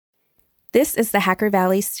This is the Hacker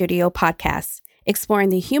Valley Studio podcast,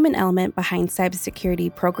 exploring the human element behind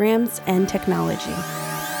cybersecurity programs and technology.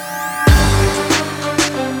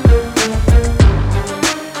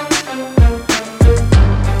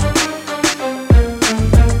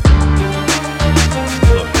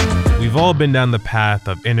 We've all been down the path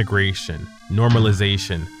of integration,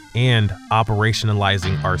 normalization, and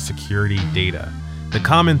operationalizing our security data. The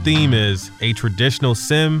common theme is a traditional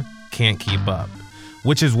SIEM can't keep up,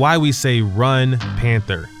 which is why we say run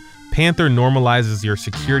Panther. Panther normalizes your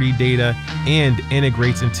security data and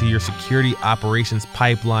integrates into your security operations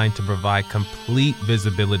pipeline to provide complete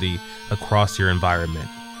visibility across your environment.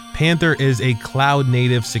 Panther is a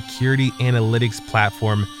cloud-native security analytics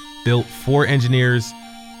platform built for engineers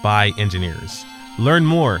by engineers. Learn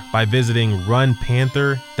more by visiting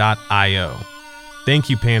runpanther.io. Thank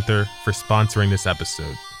you, Panther, for sponsoring this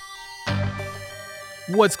episode.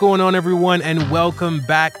 What's going on, everyone, and welcome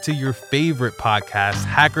back to your favorite podcast,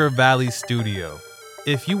 Hacker Valley Studio.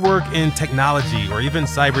 If you work in technology or even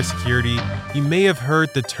cybersecurity, you may have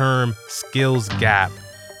heard the term skills gap.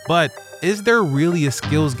 But is there really a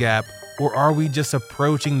skills gap, or are we just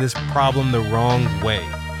approaching this problem the wrong way?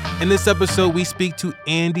 In this episode, we speak to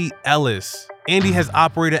Andy Ellis. Andy has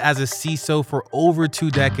operated as a CISO for over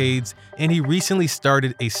 2 decades, and he recently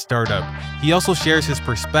started a startup. He also shares his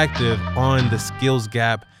perspective on the skills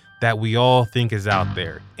gap that we all think is out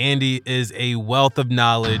there. Andy is a wealth of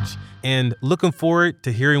knowledge, and looking forward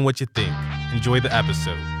to hearing what you think. Enjoy the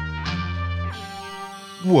episode.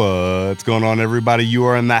 What's going on, everybody? You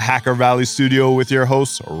are in the Hacker Valley Studio with your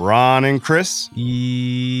hosts, Ron and Chris.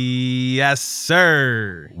 Yes,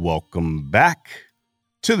 sir. Welcome back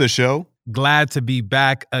to the show. Glad to be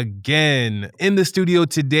back again. In the studio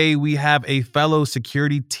today, we have a fellow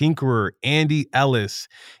security tinkerer, Andy Ellis.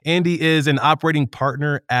 Andy is an operating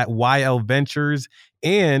partner at YL Ventures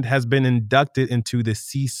and has been inducted into the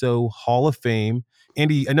CISO Hall of Fame.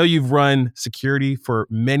 Andy, I know you've run security for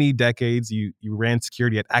many decades. You ran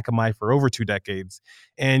security at Akamai for over 2 decades,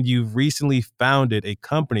 and you've recently founded a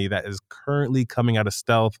company that is currently coming out of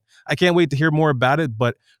stealth. I can't wait to hear more about it,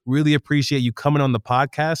 but really appreciate you coming on the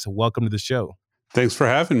podcast. Welcome to the show. Thanks for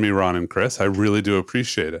having me, Ron and Chris. I really do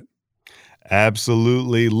appreciate it.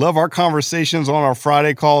 Absolutely. Love our conversations on our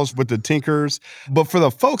Friday calls with the Tinkers. But for the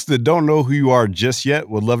folks that don't know who you are just yet,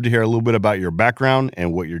 would love to hear a little bit about your background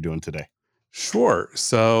and what you're doing today. Sure.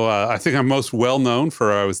 So I think I'm most well known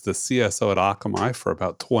for I was the CSO at Akamai for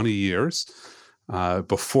about 20 years.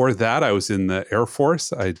 Before that, I was in the Air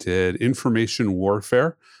Force. I did information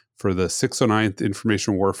warfare for the 609th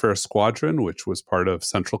Information Warfare Squadron, which was part of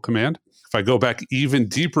Central Command. If I go back even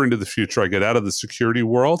deeper into the future, I get out of the security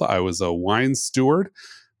world. I was a wine steward,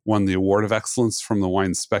 won the Award of Excellence from the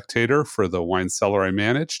Wine Spectator for the wine cellar I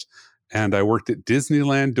managed. And I worked at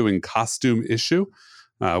Disneyland doing costume issue,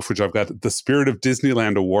 which I've got the Spirit of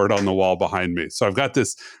Disneyland Award on the wall behind me. So I've got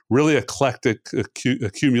this really eclectic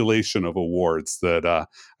accumulation of awards that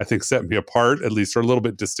I think set me apart, at least are a little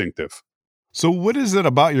bit distinctive. So what is it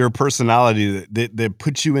about your personality that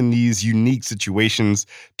puts you in these unique situations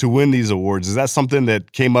to win these awards? Is that something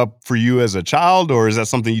that came up for you as a child, or is that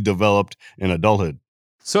something you developed in adulthood?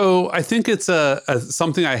 So I think it's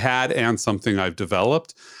something I had and something I've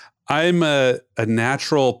developed. I'm a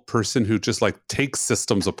natural person who just takes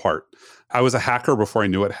systems apart. I was a hacker before I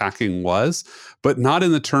knew what hacking was, but not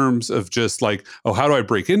in the terms of just how do I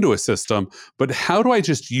break into a system, but how do I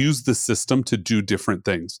just use the system to do different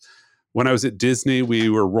things? When I was at Disney, we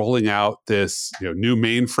were rolling out this new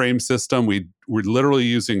mainframe system. We were literally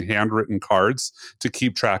using handwritten cards to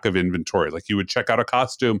keep track of inventory. You would check out a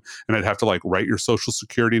costume and I'd have to write your social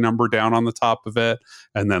security number down on the top of it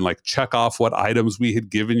and then check off what items we had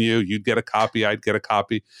given you. You'd get a copy, I'd get a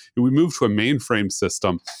copy. And we moved to a mainframe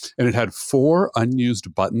system and it had 4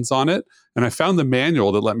 unused buttons on it. And I found the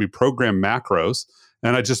manual that let me program macros.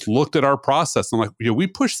 And I just looked at our process and I'm we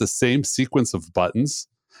push the same sequence of buttons.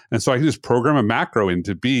 And so I can just program a macro in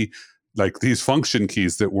to be these function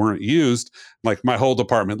keys that weren't used. My whole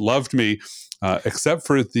department loved me, except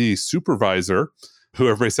for the supervisor, who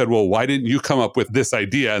everybody said, well, why didn't you come up with this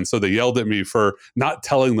idea? And so they yelled at me for not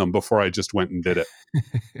telling them before I just went and did it.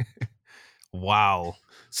 Wow.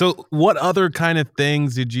 So what other kind of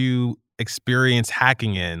things did you experience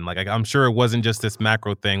hacking in? I'm sure it wasn't just this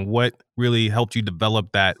macro thing. What really helped you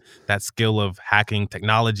develop that skill of hacking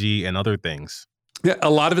technology and other things? Yeah,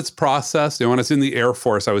 a lot of it's process. When I was in the Air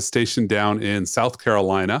Force, I was stationed down in South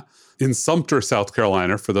Carolina, in Sumter, South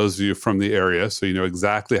Carolina, for those of you from the area, so you know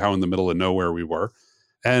exactly how in the middle of nowhere we were.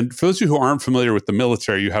 And for those of you who aren't familiar with the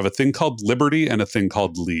military, you have a thing called liberty and a thing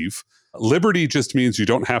called leave. Liberty just means you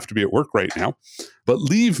don't have to be at work right now. But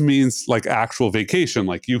leave means like actual vacation,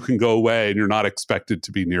 like you can go away and you're not expected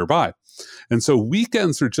to be nearby. And so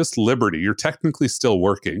weekends are just liberty. You're technically still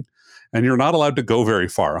working and you're not allowed to go very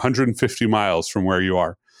far, 150 miles from where you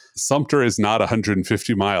are. Sumter is not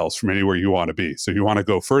 150 miles from anywhere you want to be. So you want to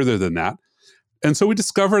go further than that. And so we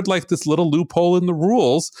discovered like this little loophole in the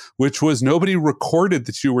rules, which was nobody recorded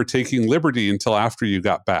that you were taking liberty until after you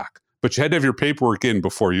got back. But you had to have your paperwork in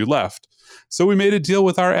before you left. So we made a deal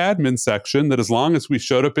with our admin section that as long as we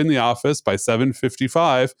showed up in the office by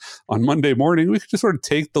 7:55 on Monday morning, we could just sort of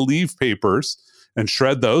take the leave papers and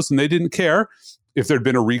shred those. And they didn't care if there'd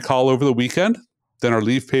been a recall over the weekend. Then our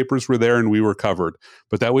leave papers were there and we were covered.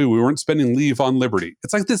 But that way we weren't spending leave on liberty.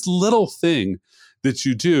 It's like this little thing that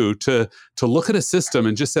you do to look at a system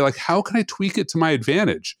and just say, like, how can I tweak it to my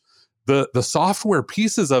advantage? The software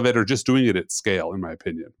pieces of it are just doing it at scale, in my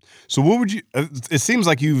opinion. So what would you, it seems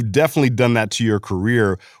like you've definitely done that to your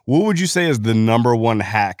career. What would you say is the number one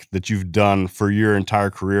hack that you've done for your entire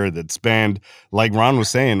career that spanned, like Ron was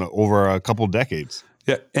saying, over a couple of decades?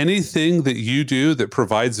 Yeah, anything that you do that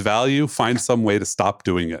provides value, find some way to stop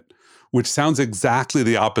doing it, which sounds exactly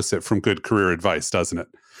the opposite from good career advice, doesn't it?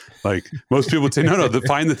 Like most people would say, no,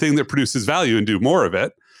 find the thing that produces value and do more of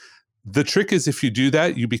it. The trick is if you do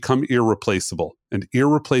that, you become irreplaceable. And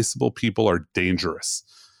irreplaceable people are dangerous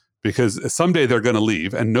because someday they're going to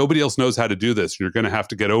leave and nobody else knows how to do this. You're going to have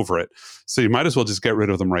to get over it. So you might as well just get rid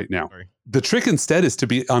of them right now. Sorry. The trick instead is to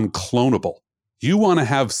be unclonable. You want to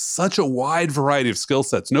have such a wide variety of skill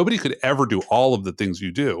sets. Nobody could ever do all of the things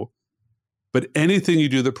you do. But anything you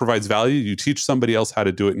do that provides value, you teach somebody else how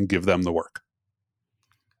to do it and give them the work.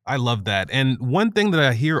 I love that. And one thing that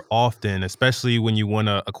I hear often, especially when you want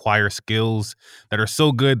to acquire skills that are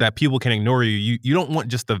so good that people can ignore you, you don't want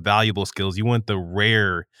just the valuable skills. You want the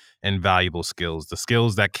rare and valuable skills, the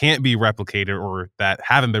skills that can't be replicated or that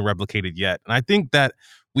haven't been replicated yet. And I think that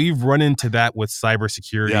we've run into that with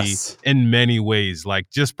cybersecurity in many ways, like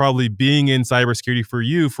just probably being in cybersecurity for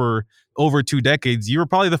you for over 2 decades. You were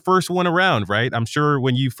probably the first one around, right? I'm sure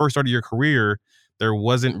when you first started your career, there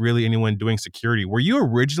wasn't really anyone doing security. Were you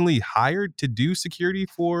originally hired to do security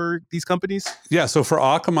for these companies? Yeah, so for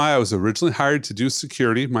Akamai, I was originally hired to do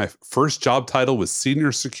security. My first job title was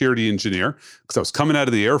senior security engineer because I was coming out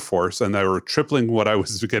of the Air Force and they were tripling what I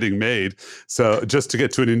was getting made. So just to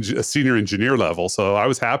get to a senior engineer level. So I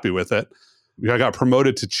was happy with it. I got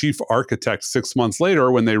promoted to chief architect 6 months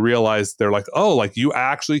later when they realized they're like, oh, like you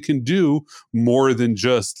actually can do more than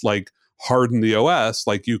just like harden the OS,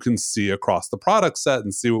 like you can see across the product set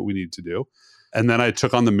and see what we need to do. And then I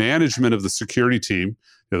took on the management of the security team.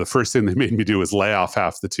 The first thing they made me do was lay off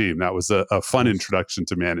half the team. That was a fun introduction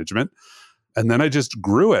to management. And then I just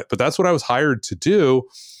grew it. But that's what I was hired to do.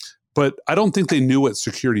 But I don't think they knew what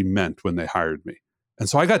security meant when they hired me. And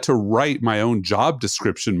so I got to write my own job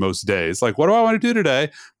description most days. Like, what do I want to do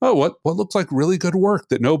today? Oh, what looks like really good work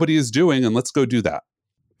that nobody is doing? And let's go do that.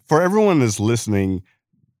 For everyone that's listening,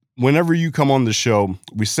 whenever you come on the show,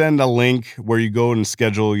 we send a link where you go and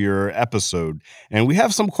schedule your episode. And we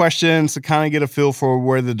have some questions to kind of get a feel for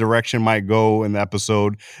where the direction might go in the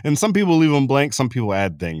episode. And some people leave them blank, some people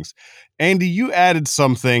add things. Andy, you added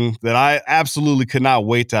something that I absolutely could not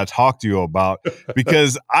wait to talk to you about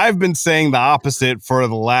because I've been saying the opposite for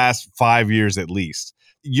the last 5 years at least.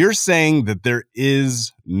 You're saying that there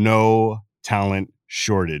is no talent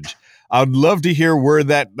shortage. I'd love to hear where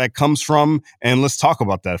that comes from, and let's talk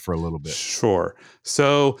about that for a little bit. Sure.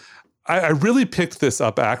 So I really picked this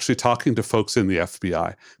up actually talking to folks in the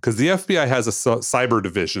FBI, because the FBI has a cyber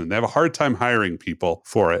division. They have a hard time hiring people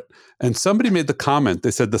for it. And somebody made the comment,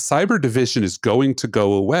 they said, the cyber division is going to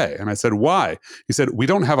go away. And I said, why? He said, we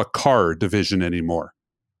don't have a car division anymore.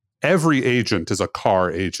 Every agent is a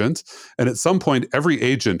car agent. And at some point, every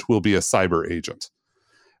agent will be a cyber agent.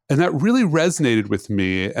 And that really resonated with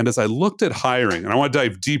me. And as I looked at hiring, and I want to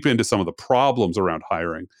dive deep into some of the problems around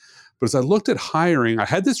hiring, but as I looked at hiring, I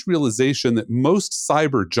had this realization that most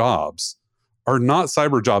cyber jobs are not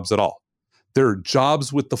cyber jobs at all. They're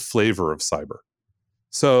jobs with the flavor of cyber.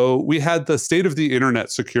 So we had the State of the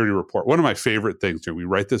Internet Security Report, one of my favorite things. We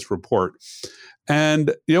write this report.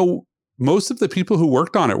 And most of the people who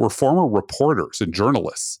worked on it were former reporters and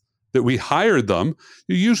journalists. That we hired them.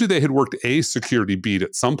 Usually they had worked a security beat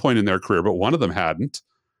at some point in their career, but one of them hadn't,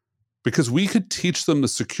 because we could teach them the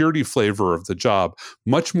security flavor of the job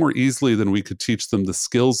much more easily than we could teach them the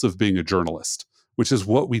skills of being a journalist, which is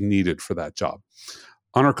what we needed for that job.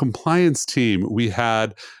 On our compliance team, we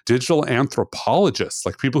had digital anthropologists,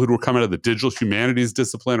 like people who were coming out of the digital humanities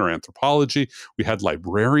discipline or anthropology. We had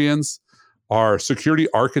librarians. are security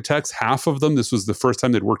architects. Half of them, this was the first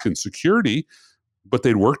time they'd worked in security, but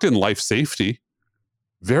they'd worked in life safety.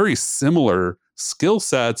 Very similar skill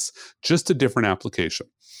sets, just a different application.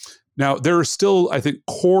 Now, there are still, I think,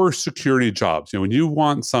 core security jobs. When you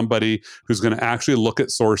want somebody who's going to actually look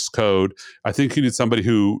at source code, I think you need somebody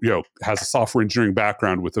who, has a software engineering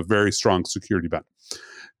background with a very strong security bent.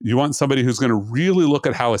 You want somebody who's going to really look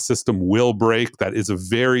at how a system will break. That is a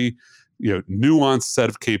very, nuanced set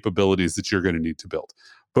of capabilities that you're going to need to build.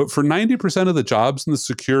 But for 90% of the jobs in the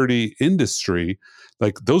security industry,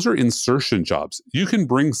 those are insertion jobs. You can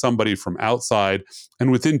bring somebody from outside,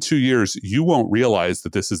 and within 2 years, you won't realize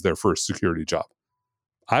that this is their first security job.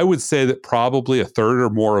 I would say that probably a third or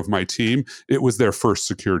more of my team, it was their first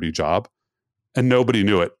security job, and nobody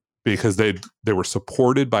knew it because they were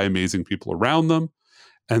supported by amazing people around them.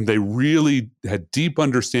 And they really had deep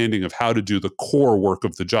understanding of how to do the core work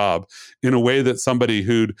of the job in a way that somebody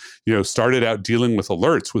who'd, started out dealing with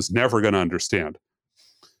alerts was never going to understand.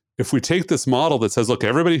 If we take this model that says, look,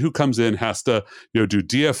 everybody who comes in has to, do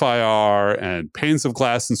DFIR and panes of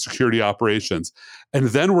glass and security operations, and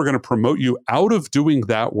then we're going to promote you out of doing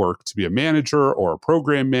that work to be a manager or a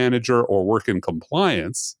program manager or work in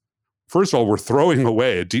compliance. First of all, we're throwing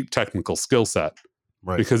away a deep technical skill set.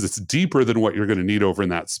 Right. Because it's deeper than what you're going to need over in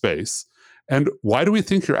that space. And why do we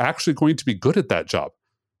think you're actually going to be good at that job?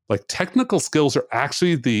 Technical skills are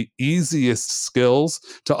actually the easiest skills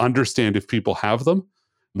to understand if people have them,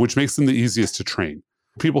 which makes them the easiest to train.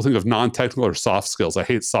 People think of non-technical or soft skills. I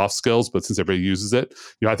hate soft skills, but since everybody uses it,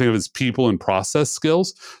 I think of it as people and process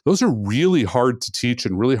skills. Those are really hard to teach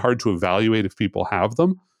and really hard to evaluate if people have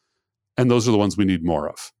them. And those are the ones we need more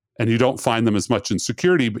of. And you don't find them as much in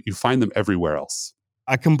security, but you find them everywhere else.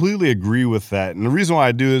 I completely agree with that. And the reason why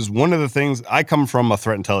I do is one of the things, I come from a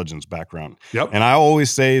threat intelligence background. Yep. And I always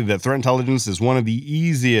say that threat intelligence is one of the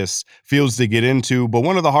easiest fields to get into, but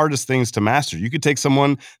one of the hardest things to master. You could take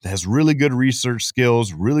someone that has really good research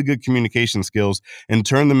skills, really good communication skills, and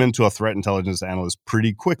turn them into a threat intelligence analyst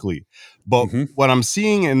pretty quickly. But what I'm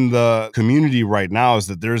seeing in the community right now is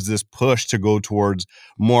that there's this push to go towards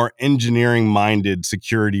more engineering-minded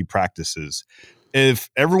security practices. If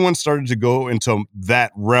everyone started to go into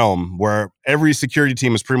that realm where every security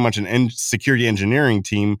team is pretty much an security engineering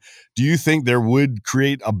team, do you think there would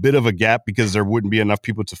create a bit of a gap because there wouldn't be enough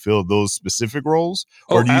people to fill those specific roles?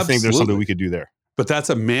 Or do you think there's something we could do there? But that's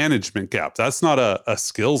a management gap. That's not a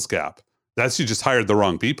skills gap. That's you just hired the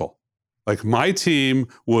wrong people. My team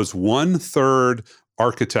was 1/3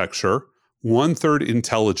 architecture, 1/3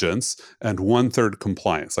 intelligence, and 1/3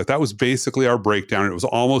 compliance. That was basically our breakdown. It was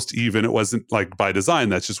almost even. It wasn't by design.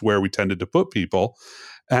 That's just where we tended to put people.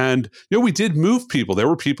 And, we did move people. There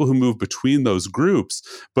were people who moved between those groups.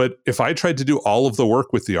 But if I tried to do all of the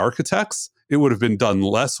work with the architects, it would have been done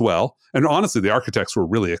less well. And honestly, the architects were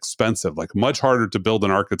really expensive, much harder to build an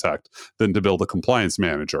architect than to build a compliance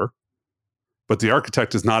manager. But the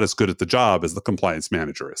architect is not as good at the job as the compliance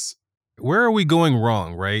manager is. Where are we going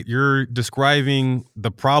wrong, right? You're describing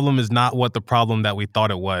the problem is not what the problem that we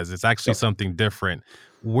thought it was. It's actually something different.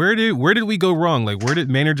 Where did we go wrong? Where did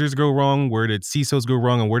managers go wrong? Where did CISOs go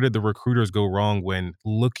wrong? And where did the recruiters go wrong when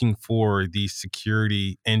looking for these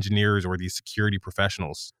security engineers or these security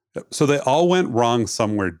professionals? So they all went wrong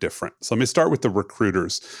somewhere different. So let me start with the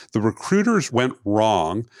recruiters. The recruiters went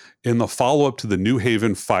wrong in the follow-up to the New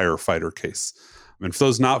Haven firefighter case. And for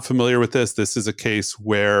those not familiar with this is a case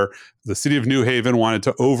where the city of New Haven wanted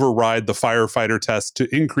to override the firefighter test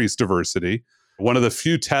to increase diversity. One of the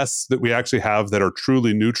few tests that we actually have that are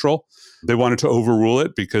truly neutral. They wanted to overrule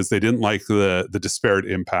it because they didn't like the disparate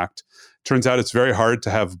impact. Turns out it's very hard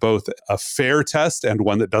to have both a fair test and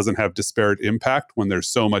one that doesn't have disparate impact when there's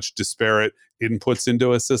so much disparate inputs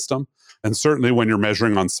into a system. And certainly when you're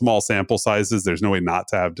measuring on small sample sizes, there's no way not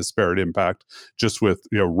to have disparate impact, just with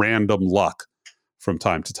random luck from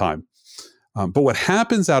time to time. But what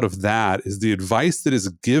happens out of that is the advice that is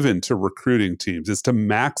given to recruiting teams is to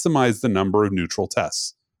maximize the number of neutral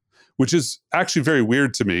tests, which is actually very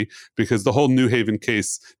weird to me because the whole New Haven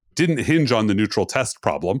case didn't hinge on the neutral test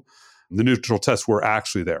problem. The neutral tests were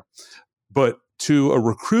actually there. But to a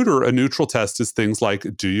recruiter, a neutral test is things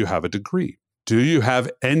like, do you have a degree? Do you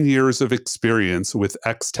have N years of experience with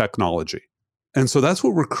X technology? And so that's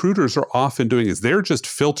what recruiters are often doing is they're just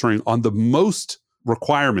filtering on the most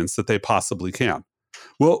requirements that they possibly can.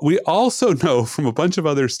 Well, we also know from a bunch of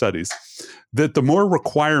other studies that the more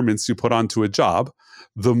requirements you put onto a job,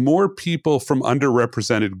 the more people from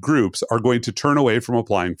underrepresented groups are going to turn away from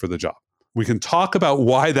applying for the job. We can talk about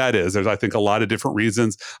why that is. There's, I think, a lot of different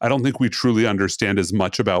reasons. I don't think we truly understand as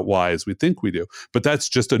much about why as we think we do, but that's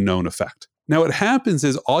just a known effect. Now, what happens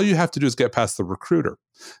is all you have to do is get past the recruiter.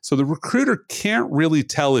 So the recruiter can't really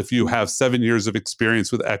tell if you have 7 years of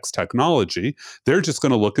experience with X technology. They're just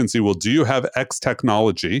going to look and see, well, do you have X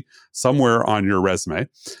technology somewhere on your resume?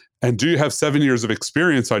 And do you have 7 years of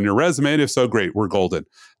experience on your resume? And if so, great, we're golden.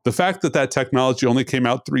 The fact that that technology only came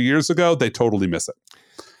out 3 years ago, they totally miss it.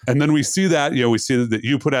 And then we see that, we see that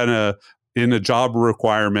you put out in a job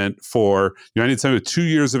requirement for, I need someone with 2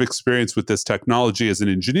 years of experience with this technology as an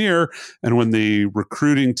engineer. And when the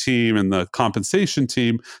recruiting team and the compensation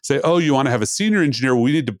team say, oh, you want to have a senior engineer, well,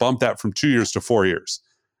 we need to bump that from 2 years to 4 years.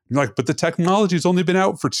 You're like, but the technology's only been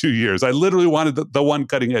out for 2 years. I literally wanted the one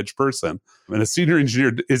cutting edge person. And a senior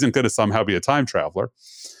engineer isn't going to somehow be a time traveler.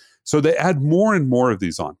 So they add more and more of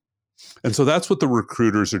these on. And so that's what the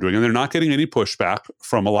recruiters are doing. And they're not getting any pushback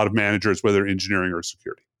from a lot of managers, whether engineering or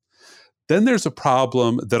security. Then there's a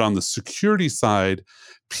problem that on the security side,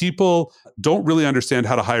 people don't really understand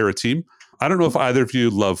how to hire a team. I don't know if either of you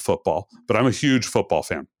love football, but I'm a huge football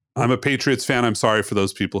fan. I'm a Patriots fan. I'm sorry for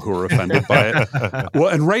those people who are offended by it. Well,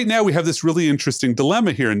 and right now we have this really interesting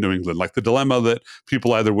dilemma here in New England, like the dilemma that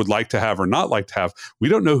people either would like to have or not like to have. We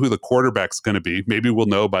don't know who the quarterback's going to be. Maybe we'll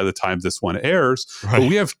know by the time this one airs. Right. But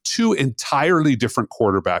we have two entirely different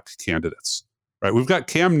quarterback candidates. Right? We've got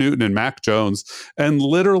Cam Newton and Mac Jones, and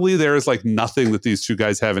literally there is like nothing that these two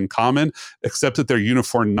guys have in common except that their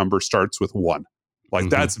uniform number starts with 1. Like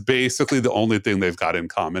that's basically the only thing they've got in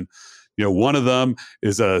common. One of them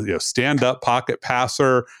is a stand-up pocket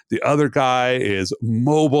passer. The other guy is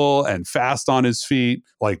mobile and fast on his feet.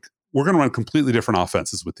 Like, we're going to run completely different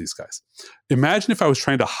offenses with these guys. Imagine if I was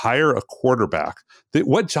trying to hire a quarterback.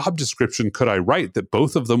 What job description could I write that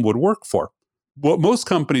both of them would work for? What most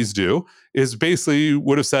companies do is basically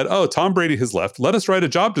would have said, oh, Tom Brady has left. Let us write a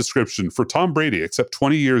job description for Tom Brady, except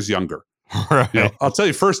 20 years younger. Right. I'll tell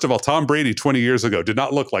you, first of all, Tom Brady 20 years ago did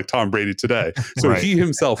not look like Tom Brady today. So he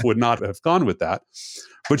himself would not have gone with that.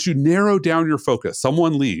 But you narrow down your focus.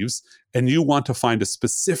 Someone leaves and you want to find a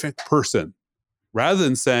specific person rather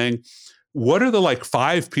than saying, what are the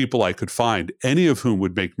 5 people I could find, any of whom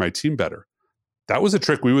would make my team better? That was a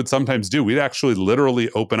trick we would sometimes do. We'd actually literally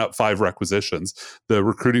open up 5 requisitions. The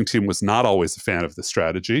recruiting team was not always a fan of the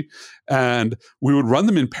strategy. And we would run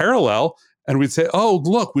them in parallel. And we'd say, oh,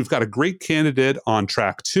 look, we've got a great candidate on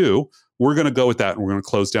track 2. We're going to go with that, and we're going to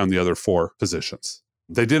close down the other 4 positions.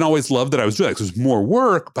 They didn't always love that I was doing that because it was more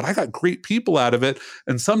work, but I got great people out of it,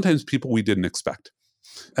 and sometimes people we didn't expect.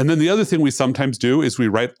 And then the other thing we sometimes do is we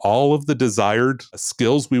write all of the desired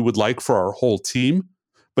skills we would like for our whole team,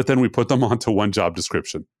 but then we put them onto one job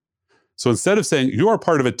description. So instead of saying, you are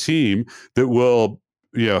part of a team that will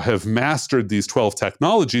have mastered these 12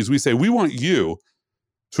 technologies, we say, we want you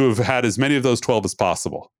to have had as many of those 12 as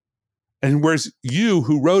possible. And whereas you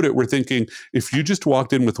who wrote it were thinking, if you just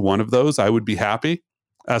walked in with one of those, I would be happy.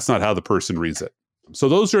 That's not how the person reads it. So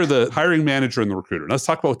those are the hiring manager and the recruiter. Let's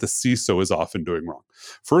talk about what the CISO is often doing wrong.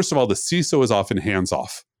 First of all, the CISO is often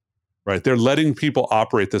hands-off, right? They're letting people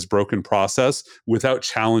operate this broken process without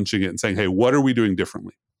challenging it and saying, hey, what are we doing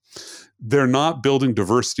differently? They're not building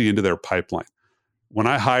diversity into their pipeline. When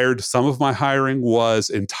I hired, some of my hiring was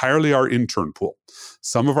entirely our intern pool.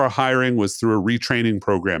 Some of our hiring was through a retraining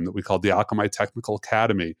program that we called the Akamai Technical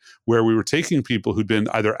Academy, where we were taking people who'd been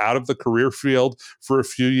either out of the career field for a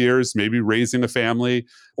few years, maybe raising a family,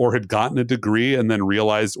 or had gotten a degree and then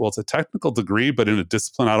realized, well, it's a technical degree, but in a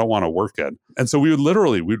discipline I don't want to work in. And so we'd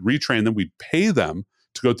retrain them, we'd pay them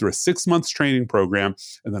to go through a 6-month training program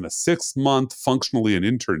and then a 6-month functionally an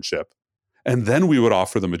internship. And then we would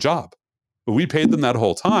offer them a job. But we paid them that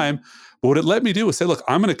whole time. But what it let me do was say, look,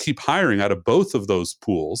 I'm going to keep hiring out of both of those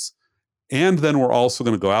pools. And then we're also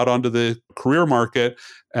going to go out onto the career market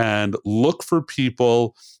and look for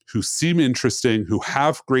people who seem interesting, who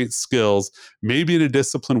have great skills, maybe in a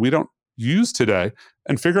discipline we don't use today,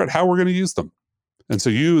 and figure out how we're going to use them. And so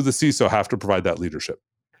you, the CISO, have to provide that leadership.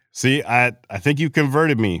 See, I think you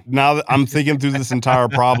converted me. Now that I'm thinking through this entire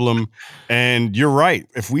problem, and you're right.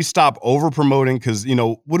 If we stop over promoting, because,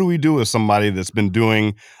 what do we do with somebody that's been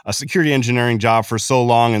doing a security engineering job for so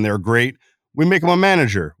long and they're great? We make them a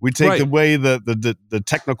manager. We take away the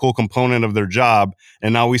technical component of their job,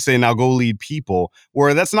 and now we say, now go lead people,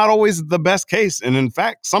 where that's not always the best case. And in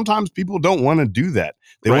fact, sometimes people don't want to do that.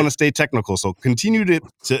 They want to stay technical. So continue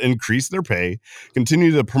to increase their pay,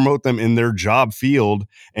 continue to promote them in their job field,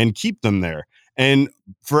 and keep them there. And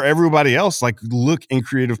for everybody else, look in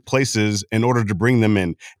creative places in order to bring them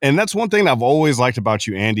in. And that's one thing I've always liked about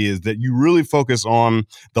you, Andy, is that you really focus on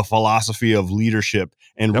the philosophy of leadership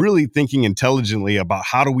and really thinking intelligently about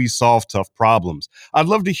how do we solve tough problems. I'd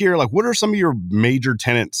love to hear, what are some of your major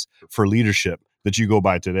tenets for leadership that you go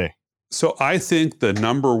by today? So I think the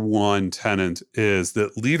number one tenet is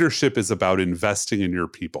that leadership is about investing in your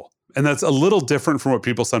people. And that's a little different from what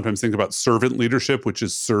people sometimes think about servant leadership, which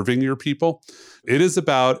is serving your people. It is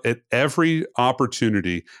about, at every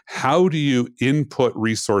opportunity, how do you input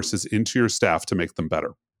resources into your staff to make them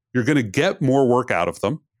better? You're going to get more work out of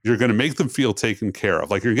them. You're going to make them feel taken care of.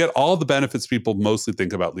 Like, you're going to get all the benefits people mostly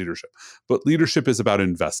think about leadership. But leadership is about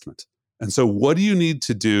investment. And so what do you need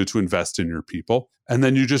to do to invest in your people? And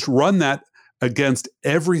then you just run that against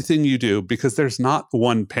everything you do, because there's not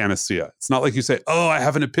one panacea. It's not like you say, oh, I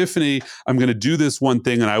have an epiphany, I'm going to do this one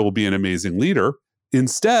thing and I will be an amazing leader.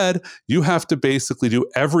 Instead, you have to basically do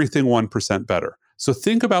everything 1% better. So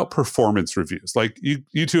think about performance reviews. Like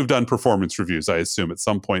you two have done performance reviews, I assume, at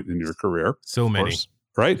some point in your career. So many.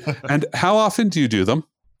 Right? And how often do you do them?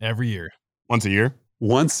 Every year. Once a year?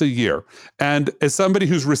 Once a year. And as somebody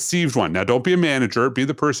who's received one, now don't be a manager, be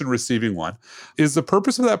the person receiving one. Is the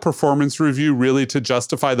purpose of that performance review really to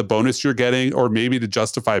justify the bonus you're getting, or maybe to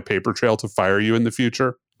justify a paper trail to fire you in the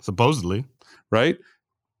future? Supposedly. Right?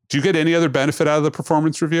 Do you get any other benefit out of the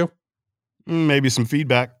performance review? Maybe some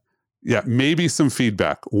feedback. Yeah, maybe some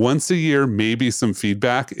feedback. Once a year, maybe some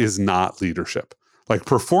feedback is not leadership. Like,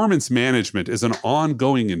 performance management is an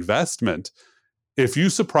ongoing investment. If you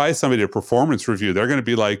surprise somebody at a performance review, they're going to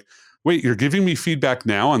be like, wait, you're giving me feedback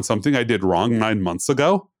now on something I did wrong 9 months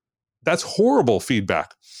ago? That's horrible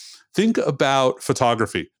feedback. Think about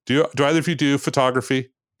photography. Do either of you do photography?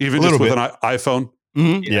 Even just with an iPhone?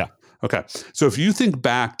 Mm-hmm. Yeah. Okay. So if you think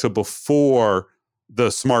back to before the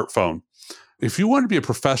smartphone, if you want to be a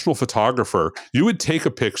professional photographer, you would take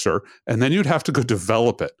a picture and then you'd have to go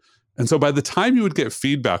develop it. And so by the time you would get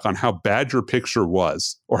feedback on how bad your picture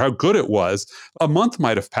was or how good it was, a month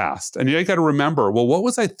might have passed. And you got to remember, well, what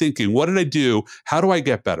was I thinking? What did I do? How do I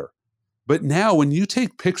get better? But now when you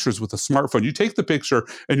take pictures with a smartphone, you take the picture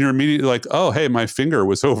and you're immediately like, oh, hey, my finger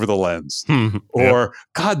was over the lens. Or,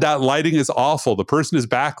 God, that lighting is awful. The person is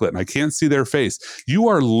backlit and I can't see their face. You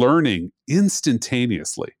are learning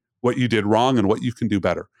instantaneously what you did wrong and what you can do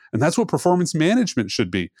better. And that's what performance management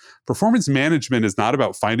should be. Performance management is not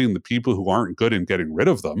about finding the people who aren't good and getting rid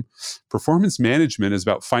of them. Performance management is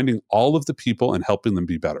about finding all of the people and helping them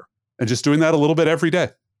be better. And just doing that a little bit every day.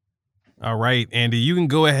 All right, Andy, you can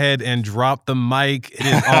go ahead and drop the mic. It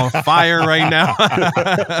is on fire right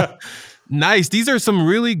now. Nice. These are some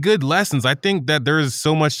really good lessons. I think that there is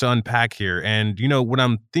so much to unpack here. And, when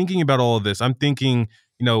I'm thinking about all of this, I'm thinking,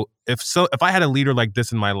 if I had a leader like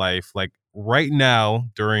this in my life, like right now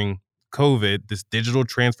during COVID, this digital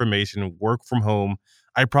transformation, work from home,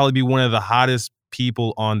 I'd probably be one of the hottest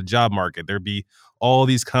people on the job market. There'd be all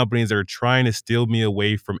these companies that are trying to steal me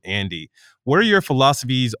away from Andy. What are your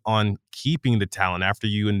philosophies on keeping the talent after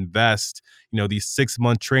you invest, these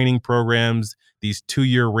 6-month training programs, these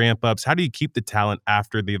 2-year ramp ups? How do you keep the talent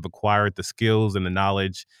after they've acquired the skills and the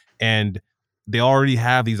knowledge, and they already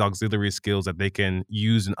have these auxiliary skills that they can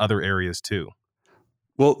use in other areas too?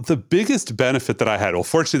 Well, the biggest benefit that I had,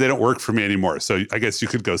 fortunately, they don't work for me anymore. So I guess you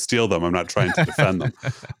could go steal them. I'm not trying to defend them.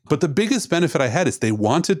 But the biggest benefit I had is they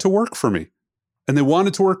wanted to work for me. And they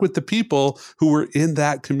wanted to work with the people who were in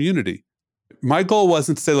that community. My goal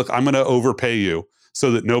wasn't to say, look, I'm going to overpay you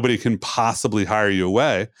so that nobody can possibly hire you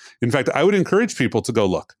away. In fact, I would encourage people to go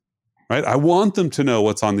look. Right? I want them to know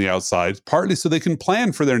what's on the outside, partly so they can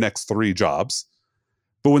plan for their next 3 jobs.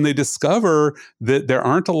 But when they discover that there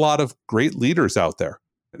aren't a lot of great leaders out there,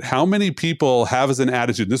 how many people have as an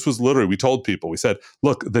attitude, this was literally, we told people, we said,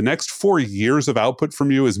 look, the next 4 years of output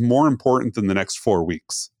from you is more important than the next 4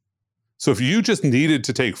 weeks. So if you just needed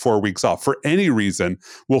to take 4 weeks off for any reason,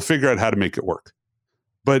 we'll figure out how to make it work.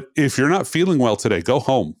 But if you're not feeling well today, go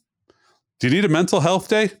home. Do you need a mental health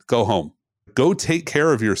day? Go home. Go take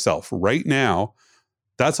care of yourself right now.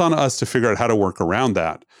 That's on us to figure out how to work around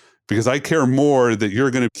that, because I care more that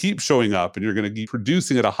you're going to keep showing up and you're going to keep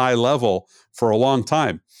producing at a high level for a long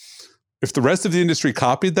time. If the rest of the industry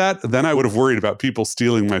copied that, then I would have worried about people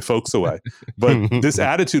stealing my folks away. But this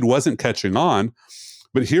attitude wasn't catching on.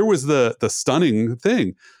 But here was the stunning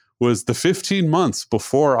thing, was the 15 months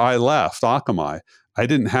before I left Akamai, I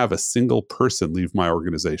didn't have a single person leave my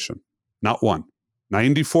organization. Not one.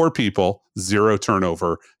 94 people, 0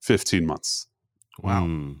 turnover, 15 months.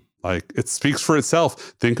 Wow. Like, it speaks for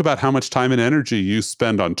itself. Think about how much time and energy you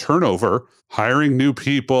spend on turnover, hiring new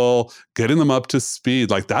people, getting them up to speed.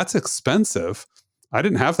 Like, that's expensive. I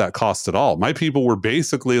didn't have that cost at all. My people were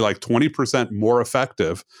basically like 20% more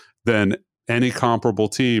effective than any comparable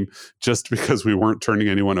team, just because we weren't turning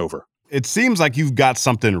anyone over. it seems like you've got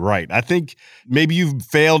something right. I think maybe you've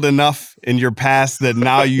failed enough in your past that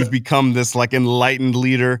now you've become this like enlightened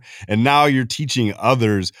leader, and now you're teaching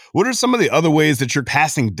others. What are some of the other ways that you're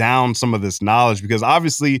passing down some of this knowledge? Because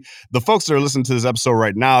obviously the folks that are listening to this episode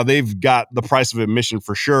right now, they've got the price of admission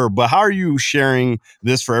for sure. But how are you sharing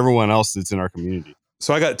this for everyone else that's in our community?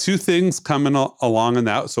 So I got two things coming along in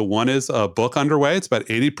that. So one is a book underway. It's about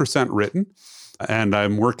 80% written. And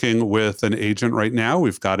I'm working with an agent right now.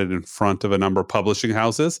 We've got it in front of a number of publishing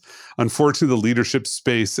houses. Unfortunately, the leadership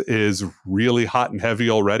space is really hot and heavy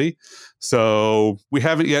already. So we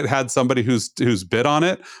haven't yet had somebody who's bid on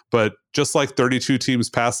it. But just like 32 teams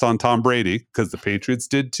passed on Tom Brady, because the Patriots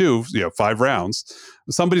did too, 5 rounds,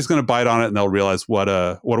 somebody's going to bite on it and they'll realize what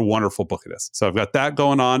a wonderful book it is. So I've got that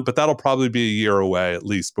going on, but that'll probably be a year away at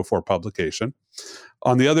least before publication.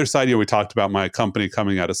 On the other side, we talked about my company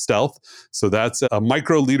coming out of Stealth. So that's a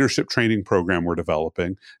micro leadership training program we're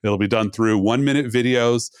developing. It'll be done through 1-minute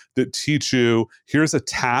videos that teach you, here's a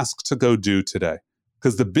task to go do today.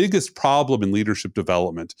 Because the biggest problem in leadership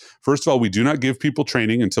development, first of all, we do not give people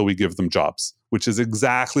training until we give them jobs, which is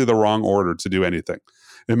exactly the wrong order to do anything.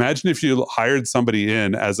 Imagine if you hired somebody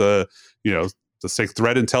in as a, let's say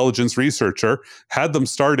threat intelligence researcher, had them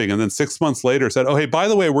starting, and then 6 months later said, oh, hey, by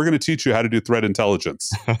the way, we're going to teach you how to do threat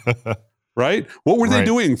intelligence. Right? What were they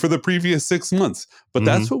doing for the previous 6 months? But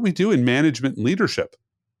that's what we do in management and leadership.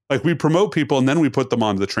 Like we promote people and then we put them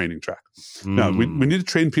onto the training track. No, we need to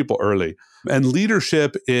train people early. And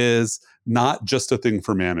leadership is not just a thing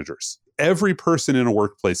for managers. Every person in a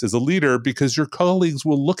workplace is a leader because your colleagues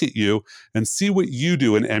will look at you and see what you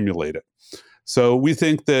do and emulate it. So we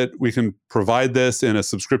think that we can provide this in a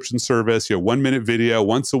subscription service, 1-minute video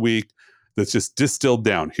once a week that's just distilled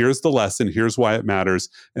down. Here's the lesson, here's why it matters,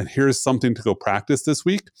 and here's something to go practice this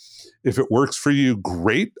week. If it works for you,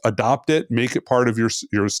 great, adopt it, make it part of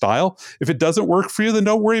your style. If it doesn't work for you, then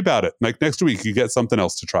don't worry about it. Like next week, you get something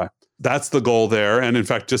else to try. That's the goal there. And in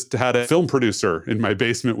fact, just had a film producer in my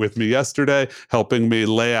basement with me yesterday, helping me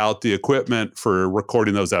lay out the equipment for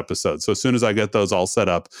recording those episodes. So as soon as I get those all set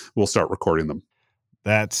up, we'll start recording them.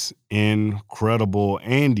 That's incredible.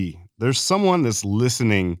 Andy, there's someone that's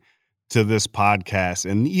listening to this podcast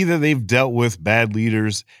and either they've dealt with bad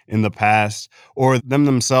leaders in the past or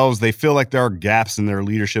themselves, they feel like there are gaps in their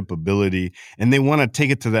leadership ability and they want to take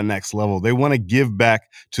it to that next level. They want to give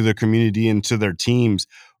back to their community and to their teams.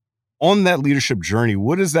 On that leadership journey,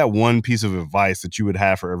 what is that one piece of advice that you would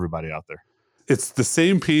have for everybody out there? It's the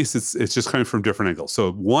same piece. It's just coming from different angles.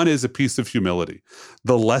 So one is a piece of humility.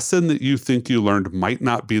 The lesson that you think you learned might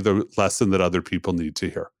not be the lesson that other people need to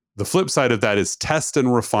hear. The flip side of that is test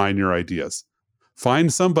and refine your ideas.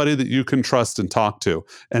 Find somebody that you can trust and talk to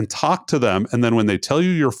them. And then when they tell you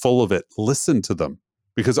you're full of it, listen to them.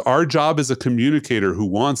 Because our job as a communicator who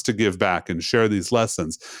wants to give back and share these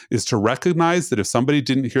lessons is to recognize that if somebody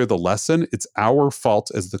didn't hear the lesson, it's our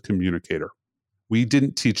fault as the communicator. We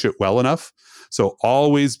didn't teach it well enough. So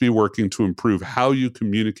always be working to improve how you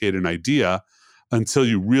communicate an idea until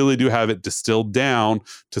you really do have it distilled down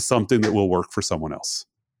to something that will work for someone else.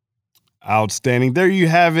 Outstanding. There you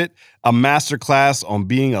have it, a masterclass on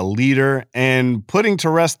being a leader and putting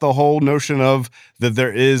to rest the whole notion of that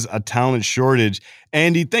there is a talent shortage.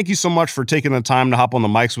 Andy, thank you so much for taking the time to hop on the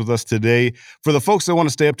mics with us today. For the folks that want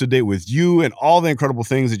to stay up to date with you and all the incredible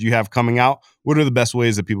things that you have coming out, what are the best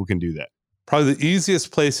ways that people can do that? Probably the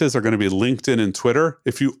easiest places are going to be LinkedIn and Twitter.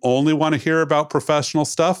 If you only want to hear about professional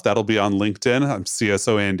stuff, that'll be on LinkedIn. I'm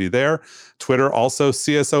CSO Andy there. Twitter, also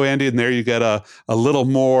CSO Andy. And there you get a little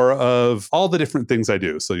more of all the different things I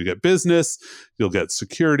do. So you get business, you'll get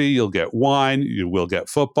security, you'll get wine, you will get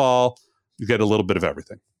football. You get a little bit of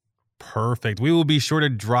everything. Perfect. We will be sure to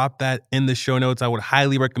drop that in the show notes. I would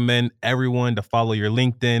highly recommend everyone to follow your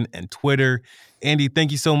LinkedIn and Twitter. Andy,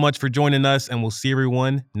 thank you so much for joining us, and we'll see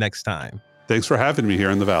everyone next time. Thanks for having me here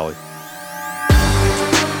in the Valley.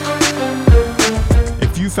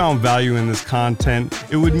 If you found value in this content,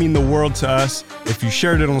 it would mean the world to us if you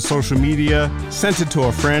shared it on social media, sent it to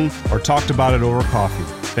a friend, or talked about it over coffee.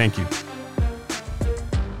 Thank you.